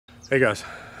Hey guys,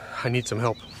 I need some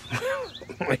help.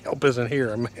 My help isn't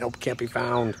here. My help can't be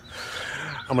found.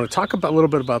 I'm going to talk about a little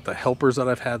bit about the helpers that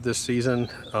I've had this season,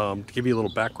 to give you a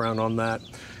little background on that.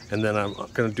 And then I'm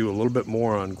going to do a little bit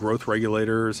more on growth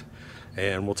regulators.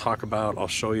 And we'll talk about, I'll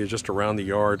show you just around the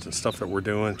yards and stuff that we're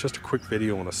doing. Just a quick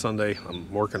video on a Sunday. I'm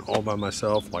working all by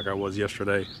myself like I was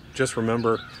yesterday. Just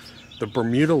remember, the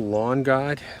Bermuda Lawn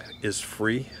Guide is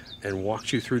free and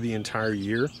walks you through the entire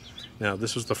year. Now,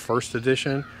 this was the first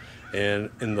edition. And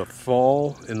in the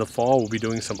fall we'll be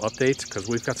doing some updates because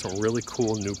we've got some really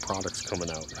cool new products coming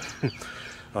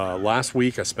out. Last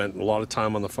week I spent a lot of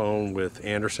time on the phone with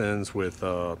Anderson's, with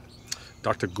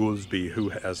Dr. Goolsby, who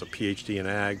has a PhD in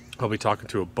ag. I'll be talking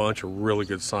to a bunch of really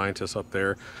good scientists up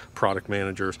there, product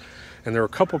managers, and there are a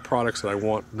couple of products that I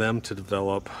want them to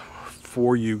develop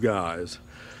for you guys.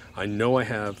 I know I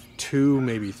have 2,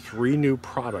 maybe 3 new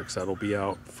products that'll be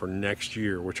out for next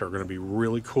year, which are going to be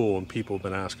really cool and people have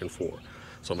been asking for.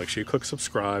 So make sure you click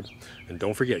subscribe, and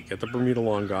don't forget, get the Bermuda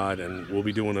Lawn Guide, and we'll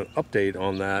be doing an update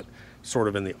on that sort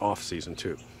of in the off season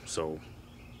too. So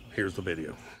here's the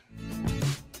video.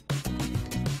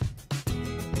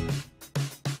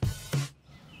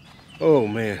 Oh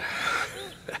man,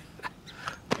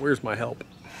 where's my help?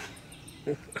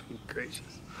 Oh,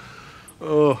 gracious.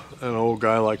 Oh, an old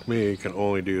guy like me can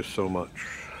only do so much.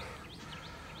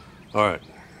 All right,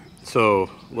 so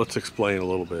let's explain a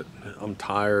little bit. I'm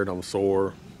tired, I'm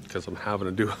sore, because I'm having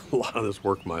to do a lot of this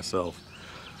work myself.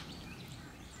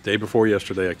 Day before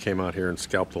yesterday, I came out here and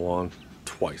scalped the lawn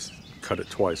twice, cut it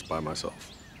twice by myself.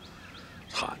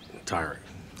 It's hot and tiring.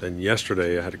 Then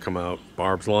yesterday, I had to come out,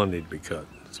 Barb's lawn needed to be cut.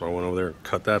 So I went over there and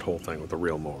cut that whole thing with a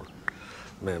reel mower.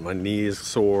 Man, my knee is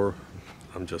sore.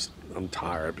 I'm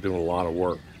tired. I've been doing a lot of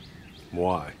work.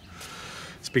 Why?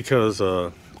 It's because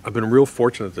I've been real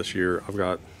fortunate this year.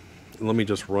 Let me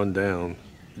just run down.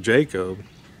 Jacob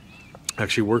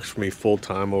actually works for me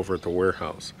full-time over at the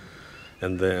warehouse.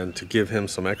 And then to give him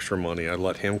some extra money, I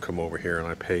let him come over here and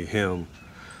I pay him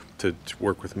to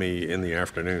work with me in the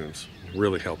afternoons.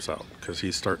 Really helps out because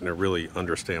he's starting to really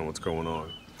understand what's going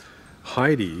on.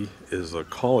 Heidi is a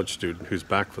college student who's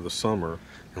back for the summer.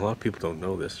 And a lot of people don't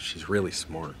know this. She's really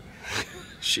smart.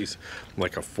 She's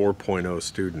like a 4.0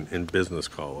 student in business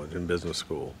college, in business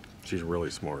school. She's really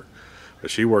smart.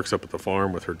 But she works up at the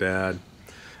farm with her dad,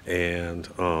 and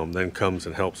then comes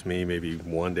and helps me maybe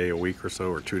 1 day a week or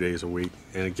so, or 2 days a week,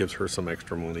 and it gives her some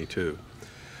extra money too.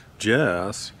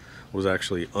 Jess was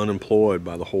actually unemployed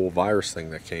by the whole virus thing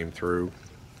that came through,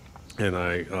 and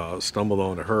I stumbled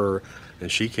onto her, and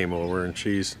she came over, and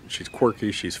she's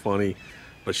quirky, she's funny,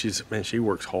 but she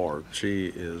works hard. She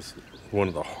is one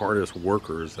of the hardest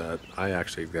workers that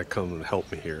come and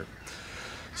help me here.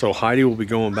 So Heidi will be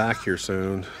going back here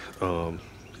soon.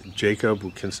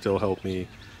 Jacob can still help me.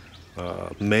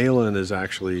 Malin is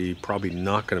actually probably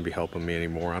not going to be helping me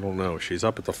anymore. I don't know. She's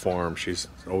up at the farm. She's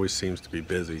always seems to be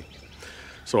busy.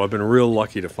 So I've been real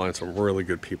lucky to find some really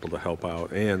good people to help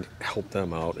out and help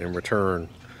them out. In return,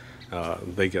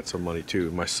 they get some money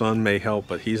too. My son may help,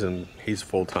 but he's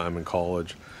full-time in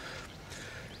college.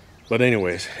 But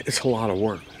anyways, it's a lot of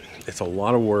work. It's a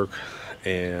lot of work,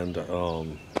 and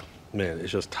man,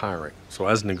 it's just tiring. So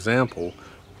as an example,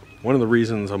 one of the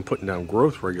reasons I'm putting down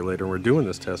growth regulator and we're doing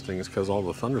this testing is because all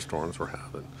the thunderstorms we're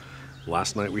having.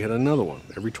 Last night we had another one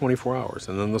every 24 hours,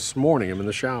 and then this morning I'm in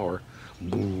the shower,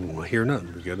 boom, I hear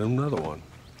nothing, we get another one.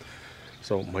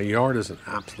 So my yard is an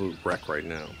absolute wreck right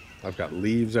now. I've got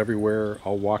leaves everywhere.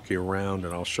 I'll walk you around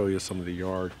and I'll show you some of the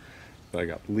yard. I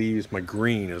got leaves. My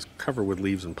green is covered with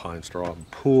leaves and pine straw. The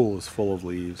pool is full of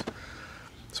leaves.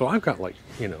 So I've got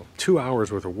 2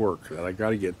 hours worth of work that I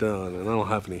got to get done, and I don't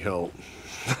have any help.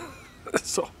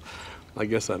 So I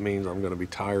guess that means I'm going to be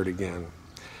tired again.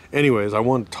 Anyways, I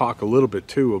want to talk a little bit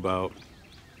too about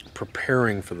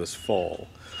preparing for this fall.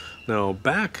 Now,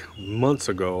 back months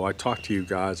ago, I talked to you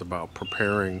guys about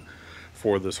preparing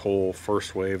for this whole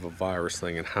first wave of virus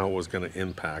thing and how it was going to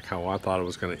impact, how I thought it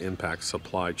was going to impact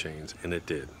supply chains, and it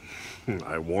did.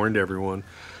 I warned everyone.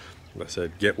 I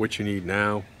said, get what you need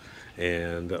now,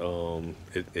 and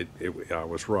I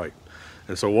was right.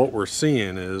 And so what we're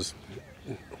seeing is,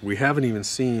 we haven't even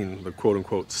seen the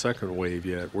quote-unquote second wave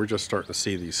yet. We're just starting to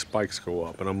see these spikes go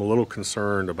up, and I'm a little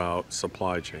concerned about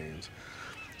supply chains.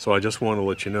 So I just want to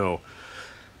let you know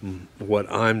what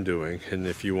I'm doing, and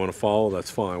if you want to follow,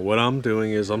 that's fine. What I'm doing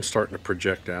is I'm starting to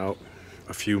project out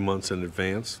a few months in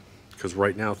advance, because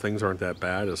right now things aren't that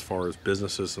bad as far as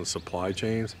businesses and supply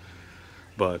chains.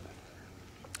 But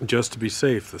just to be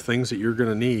safe, the things that you're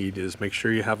going to need is make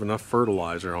sure you have enough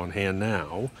fertilizer on hand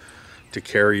now to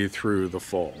carry you through the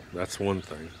fall. That's one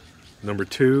thing. Number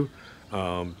two,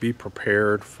 Be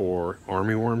prepared for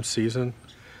armyworm season.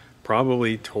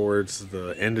 Probably towards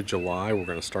the end of July, we're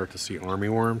going to start to see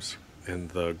armyworms and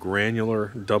the granular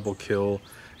double kill.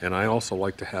 And I also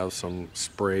like to have some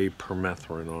spray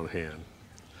permethrin on hand.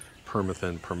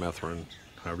 Permethrin,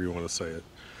 however you want to say it.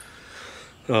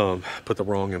 Put the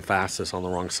wrong emphasis on the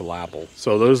wrong syllable.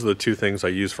 So those are the two things I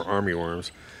use for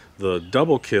armyworms. The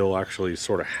double kill actually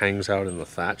sort of hangs out in the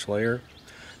thatch layer,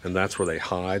 and that's where they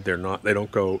hide. They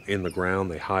don't go in the ground,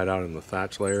 they hide out in the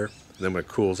thatch layer. And then when it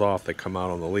cools off, they come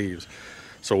out on the leaves.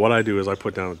 So what I do is I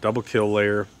put down a double kill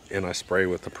layer and I spray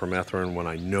with the permethrin when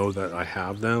I know that I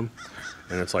have them,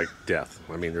 and it's like death.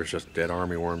 I mean, there's just dead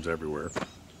armyworms everywhere.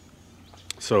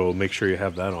 So make sure you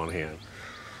have that on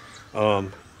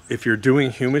hand. If you're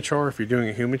doing Humichar, if you're doing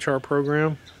a Humichar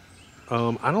program,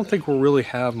 I don't think we'll really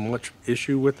have much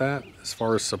issue with that as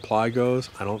far as supply goes.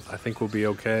 I think we'll be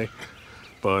okay.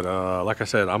 But like I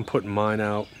said, I'm putting mine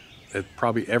out.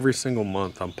 Probably every single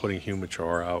month I'm putting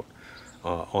Humichar out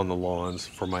on the lawns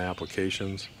for my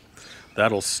applications.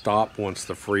 That'll stop once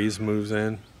the freeze moves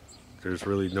in. There's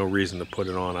really no reason to put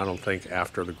it on, I don't think,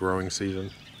 after the growing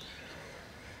season.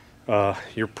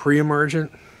 Your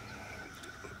pre-emergent,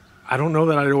 I don't know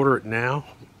that I'd order it now,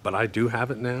 but I do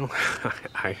have it now.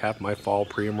 I have my fall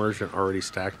pre-emergent already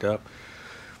stacked up.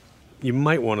 You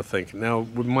might want to think, now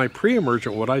with my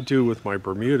pre-emergent, what I do with my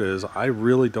Bermuda is I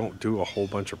really don't do a whole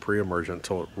bunch of pre-emergent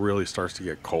until it really starts to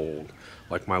get cold.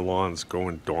 Like my lawn's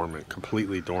going dormant,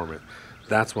 completely dormant.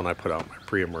 That's when I put out my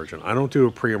pre-emergent. I don't do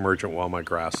a pre-emergent while my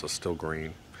grass is still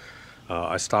green.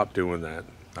 I stopped doing that.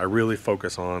 I really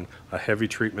focus on a heavy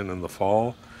treatment in the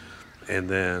fall, and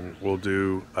then we'll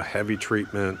do a heavy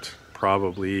treatment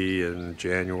probably in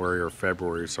January or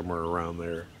February, somewhere around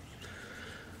there.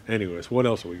 Anyways, what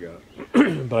else we got?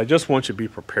 But I just want you to be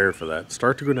prepared for that.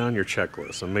 Start to go down your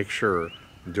checklist and make sure,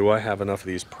 do I have enough of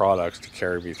these products to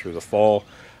carry me through the fall?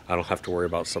 I don't have to worry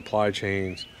about supply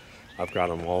chains. I've got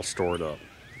them all stored up.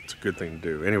 It's a good thing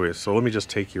to do. Anyways, so let me just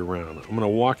take you around. I'm going to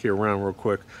walk you around real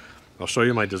quick. I'll show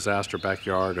you my disaster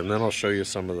backyard, and then I'll show you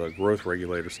some of the growth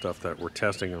regulator stuff that we're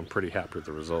testing. I'm pretty happy with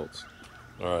the results.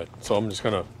 All right, so I'm just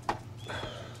gonna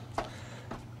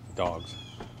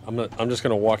I'm just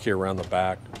gonna walk you around the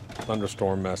back.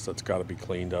 Thunderstorm mess that's got to be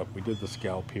cleaned up. We did the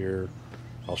scalp here.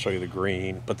 I'll show you the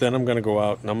green, but then I'm going to go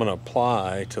out and I'm going to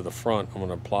apply to the front. I'm going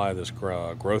to apply this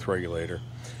growth regulator,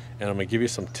 and I'm going to give you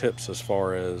some tips as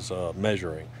far as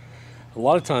measuring. A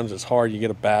lot of times it's hard. You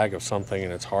get a bag of something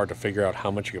and it's hard to figure out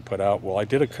how much you can put out. Well, I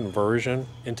did a conversion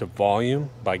into volume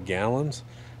by gallons,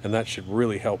 and that should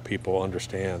really help people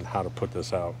understand how to put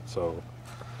this out. So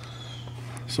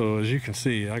as you can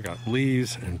see, I got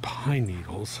leaves and pine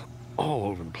needles all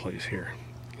over the place here.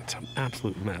 It's an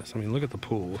absolute mess. I mean, look at the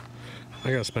pool.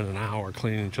 I gotta spend an hour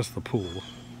cleaning just the pool.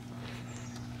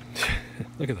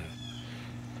 Look at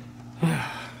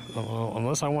that. Well,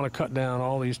 unless I want to cut down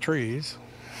all these trees,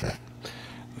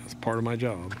 that's part of my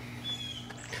job.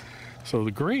 So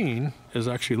the green is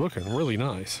actually looking really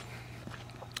nice.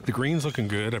 The green's looking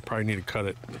good. I probably need to cut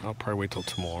it. I'll probably wait till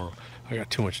tomorrow. I got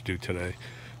too much to do today.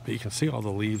 But you can see all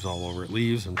the leaves all over it.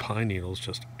 Leaves and pine needles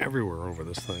just everywhere over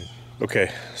this thing.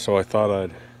 Okay, so I thought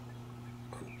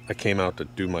I came out to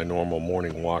do my normal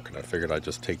morning walk, and I figured I'd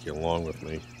just take you along with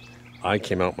me. I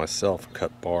came out myself and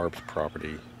cut Barb's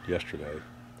property yesterday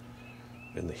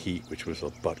in the heat, which was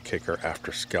a butt kicker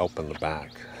after scalping the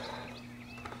back.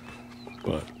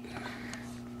 But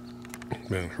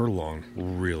man, her lawn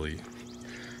really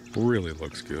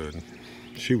looks good.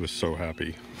 She was so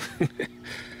happy.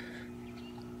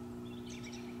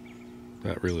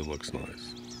 That really looks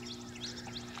nice.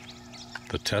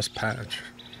 The test patch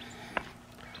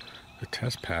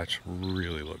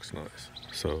really looks nice.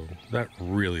 So that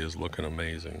really is looking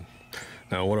amazing.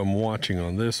 Now what I'm watching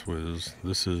on this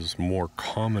is more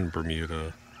common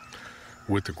Bermuda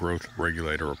with the growth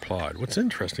regulator applied. What's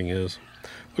interesting is,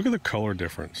 look at the color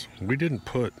difference. We didn't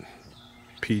put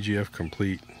PGF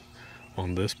complete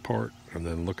on this part, and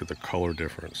then look at the color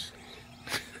difference.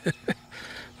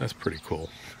 That's pretty cool.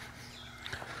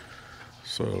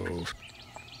 So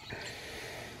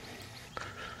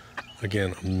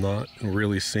again, I'm not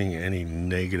really seeing any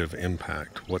negative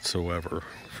impact whatsoever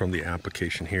from the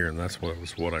application here, and that's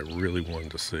what I really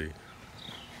wanted to see.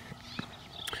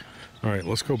 All right,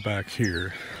 let's go back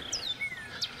here.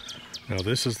 Now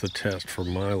this is the test for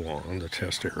my lawn, the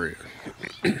test area.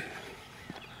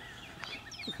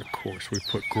 Of course, we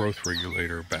put growth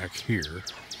regulator back here.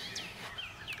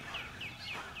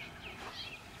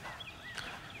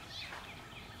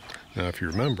 Now, if you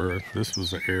remember, this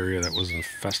was the area that was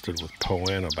infested with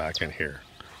poana back in here.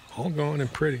 All going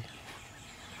and pretty.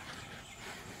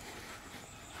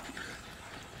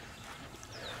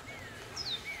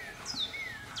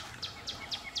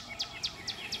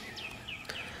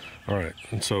 All right,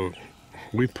 and so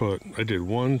I did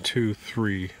 1, 2,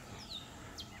 3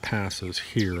 passes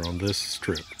here on this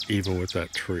strip, even with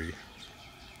that tree.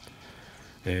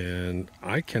 And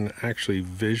I can actually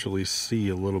visually see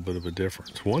a little bit of a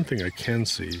difference. One thing I can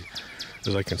see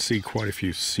is I can see quite a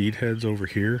few seed heads over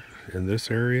here in this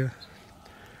area,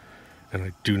 and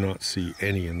I do not see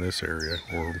any in this area,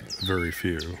 or very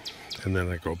few. And then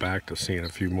I go back to seeing a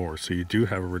few more. So you do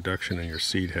have a reduction in your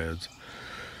seed heads.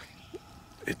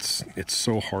 It's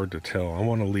so hard to tell. I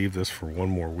want to leave this for one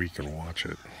more week and watch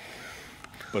it.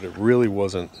 But it really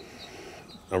wasn't,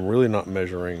 I'm really not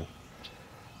measuring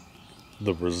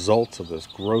the results of this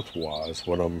growth wise.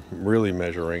 What I'm really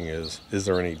measuring is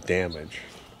there any damage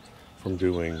from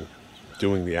doing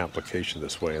the application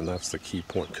this way? And that's the key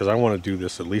point, because I want to do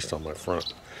this at least on my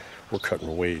front. We're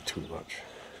cutting way too much.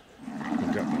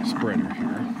 I've got my spreader here.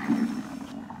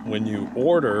 When you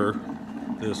order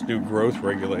this new growth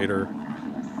regulator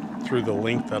through the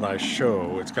link that I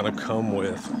show, it's going to come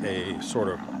with a sort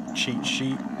of cheat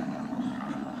sheet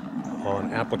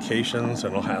on applications,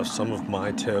 and it'll have some of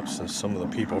my tips and some of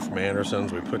the people from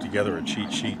Anderson's. We put together a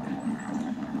cheat sheet,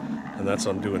 and that's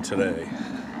what I'm doing today.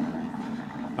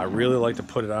 I really like to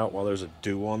put it out while there's a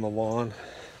dew on the lawn,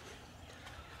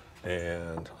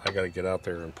 and I got to get out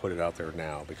there and put it out there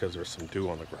now because there's some dew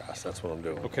on the grass. That's what I'm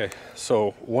doing. Okay,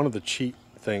 so one of the cheat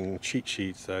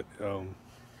sheets that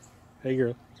hey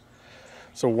girl.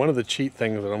 So one of the cheat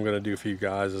things that I'm going to do for you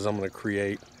guys is I'm going to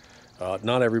create,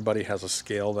 not everybody has a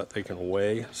scale that they can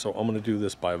weigh, so I'm going to do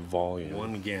this by volume.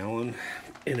 1 gallon,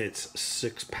 and it's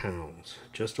 6 pounds,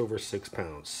 just over 6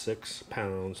 pounds, 6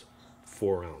 pounds,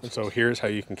 4 ounces. And so here's how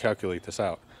you can calculate this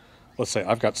out. Let's say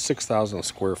I've got 6,000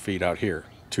 square feet out here,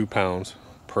 2 pounds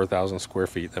per 1,000 square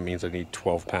feet. That means I need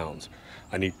 12 pounds.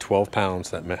 I need 12 pounds,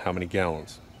 that meant how many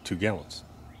gallons? 2 gallons.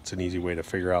 It's an easy way to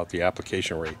figure out the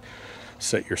application rate.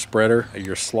 Set your spreader,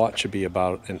 your slot should be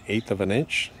about 1/8 of an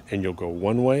inch, and you'll go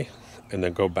one way and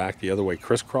then go back the other way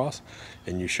crisscross,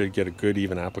 and you should get a good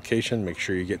even application. Make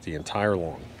sure you get the entire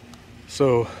lawn.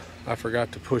 So I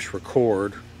forgot to push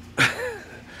record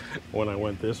when I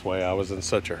went this way. I was in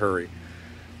such a hurry.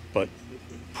 But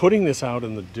putting this out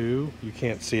in the dew, you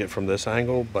can't see it from this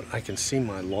angle, but I can see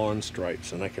my lawn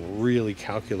stripes, and I can really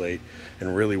calculate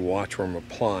and really watch where I'm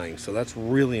applying. So that's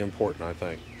really important, I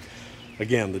think.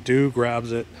 Again, the dew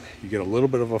grabs it, you get a little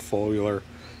bit of a foliar,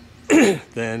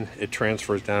 then it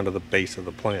transfers down to the base of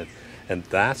the plant. And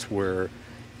that's where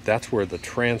the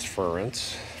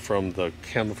transference from the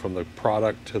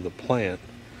product to the plant,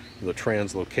 the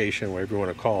translocation, whatever you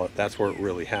want to call it, that's where it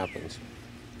really happens,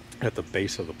 at the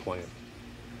base of the plant.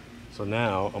 So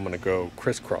now I'm going to go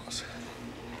crisscross.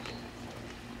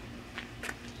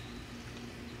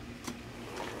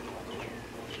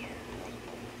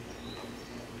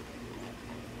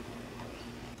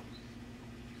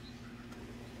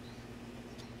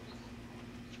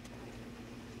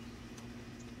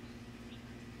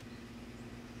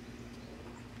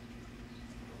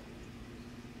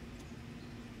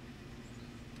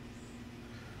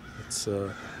 It's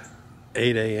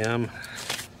 8 a.m.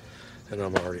 and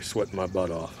I'm already sweating my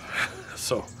butt off.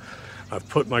 So I've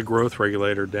put my growth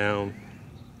regulator down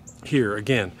here.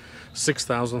 Again,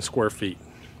 6,000 square feet,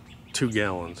 2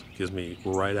 gallons gives me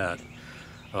right at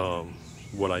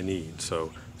what I need.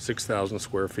 So 6,000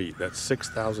 square feet, that's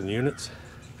 6,000 units.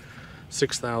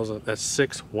 6,000, that's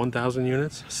 1,000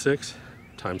 units. 6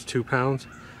 times 2 pounds,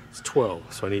 it's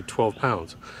 12. So I need 12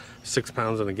 pounds. 6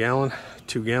 pounds in a gallon,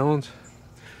 2 gallons.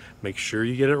 Make sure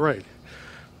you get it right.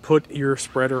 Put your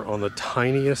spreader on the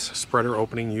tiniest spreader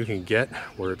opening you can get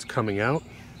where it's coming out,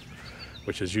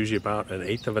 which is usually about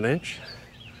 1/8 of an inch,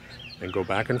 and go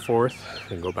back and forth,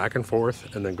 and go back and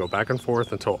forth, and then go back and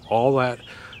forth until all that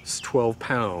 12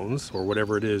 pounds, or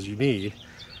whatever it is you need,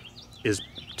 is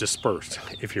dispersed.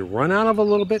 If you run out of a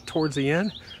little bit towards the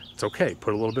end, it's okay,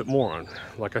 put a little bit more on.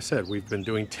 Like I said, we've been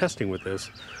doing testing with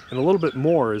this, and a little bit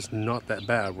more is not that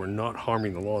bad. We're not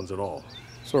harming the lawns at all.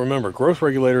 So remember, growth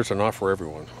regulators are not for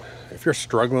everyone. If you're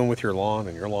struggling with your lawn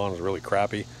and your lawn is really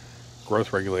crappy,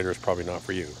 growth regulator is probably not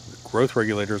for you. Growth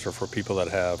regulators are for people that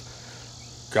have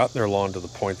gotten their lawn to the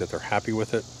point that they're happy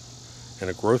with it, and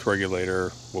a growth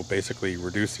regulator will basically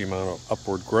reduce the amount of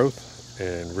upward growth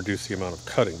and reduce the amount of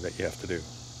cutting that you have to do.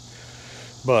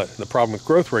 But the problem with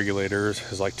growth regulators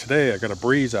is, like today, I got a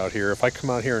breeze out here. If I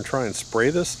come out here and try and spray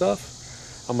this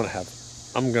stuff, I'm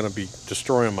gonna be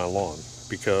destroying my lawn,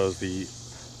 because the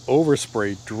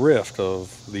overspray drift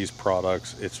of these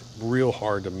products, it's real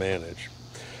hard to manage.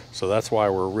 So that's why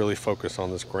we're really focused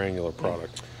on this granular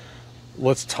product.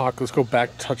 Let's go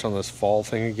back, touch on this fall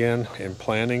thing again in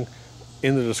planting.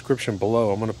 in the description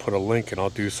below, I'm going to put a link and I'll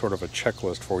do sort of a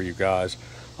checklist for you guys.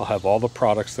 I'll have all the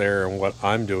products there and what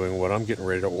I'm doing, what I'm getting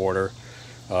ready to order.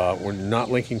 We're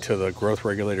not linking to the growth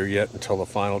regulator yet until the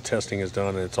final testing is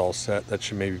done and it's all set. That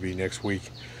should maybe be next week.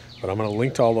 But I'm going to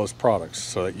link to all those products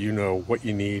so that you know what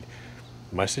you need.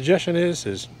 My suggestion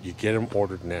is you get them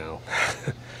ordered now.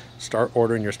 Start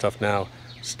ordering your stuff now.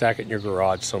 Stack it in your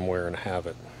garage somewhere and have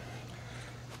it.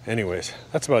 Anyways,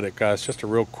 that's about it, guys. Just a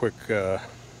real quick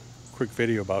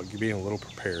video about being a little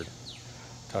prepared.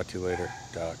 Talk to you later.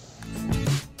 Doc.